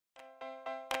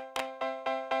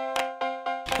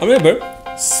আমরা এবার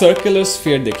circular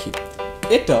sphere দেখি।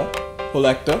 এটা হলো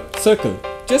একটা সার্কেল,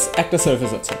 জাস্ট একটা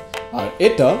সারফেস আছে, আর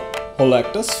এটা হলো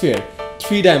একটা sphere,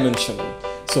 3 dimensional.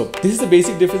 So this is the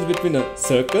basic difference between a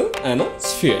circle and a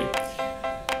sphere.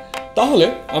 তাহলে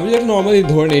আমি যদি নর্মালি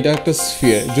ধরে নিই এটা একটা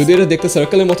স্ফিয়ার, যদি এটা দেখতে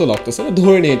সার্কেলের মতো লাগতেছে,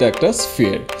 ধরে নিই এটা একটা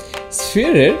স্ফিয়ার।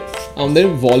 স্ফিয়ারের আমাদের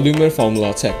ভলিউমের ফর্মুলা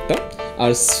আছে একটা,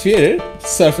 আর স্ফিয়ারের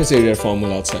সারফেস এরিয়ার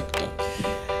ফর্মুলা আছে একটা।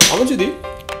 আমরা যদি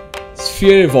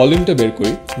স্ফিয়ারের ভলিউমটা বের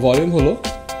করি, ভলিউম হলো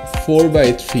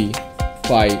 4/3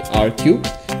 পাই আর কিউব।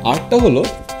 আরটা হলো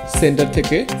সেন্টার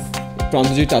থেকে প্রান্ত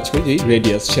যদি টাচ করি যেই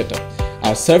রেডিয়াস সেটা।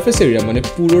 আর সারফেস এরিয়া মানে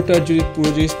পুরো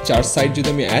 4 সাইড যদি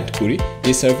আমি অ্যাড করি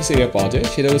যে সারফেস এরিয়া পাওয়া যায়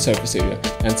সেটা হলো সারফেস এরিয়া।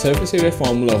 অ্যান্ড সারফেস এরিয়ার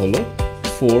ফর্মুলা হলো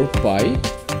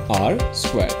 4πr²।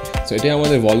 সো এটাই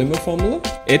আমাদের ভলিউমের ফর্মুলা,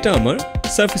 এটা আমার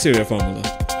সারফেস এরিয়ার ফর্মুলা।